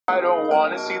I don't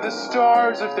want to see the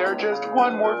stars if they're just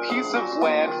one more piece of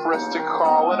land for us to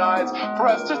colonize, for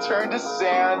us to turn to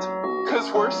sand.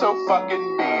 Cause we're so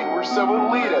fucking mean, we're so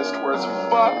elitist, we're as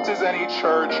fucked as any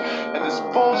church. And this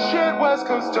bullshit West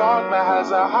Coast dogma has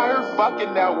a higher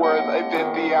fucking net worth. I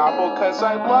bit the apple cause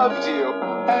I loved you.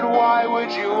 And why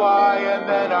would you lie? And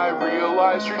then I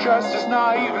realized you're just as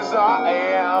naive as I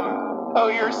am. Oh,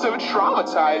 you're so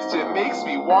traumatized, it makes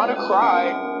me wanna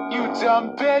cry. You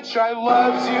dumb bitch, I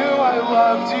loved you, I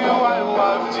loved you, I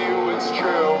loved you, it's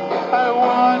true. I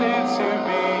wanted to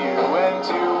be you and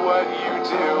do what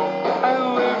you do. I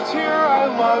lived here, I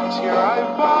loved here, I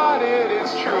bought it,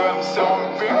 it's true. I'm so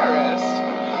embarrassed.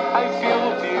 I feel